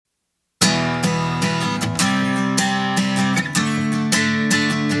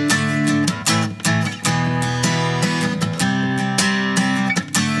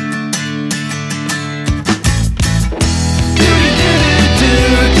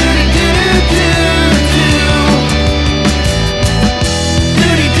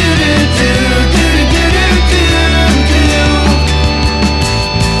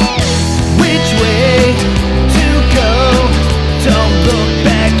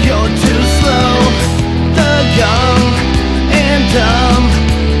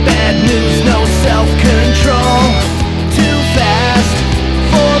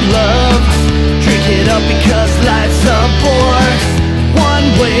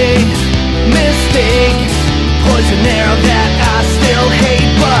poisonaire that I still hate,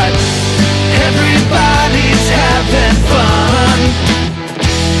 but everybody's having fun.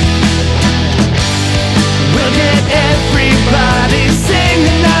 We'll get everybody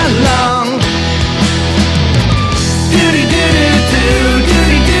singing along. Doody doo doo doo,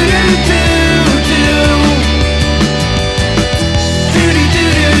 doody doo doo doo doo. Doody doo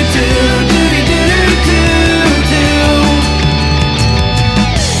doo doo, doody doo doo doo doo.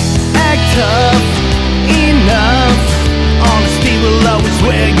 Act tough, enough. Honesty will always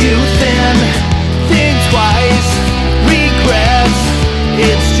wear you thin. Think twice, regrets.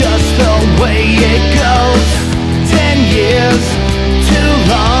 It's just the way it goes. 10 years, too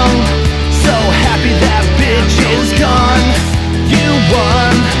long. So happy that bitch is gone. You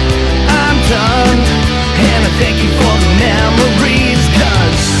won, I'm done. And I thank you for the memories,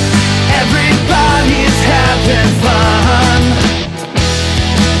 'cause everybody's having fun.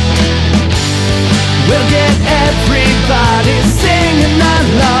 We'll get everybody singing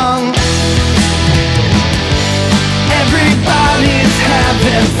along. Everybody's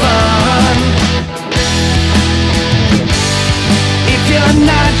having fun. If you're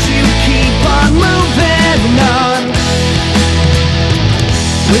not, you keep on moving on.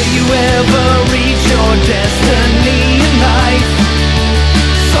 Will you ever reach your destiny in life?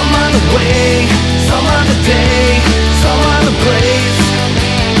 Some other way, some other day, some other place.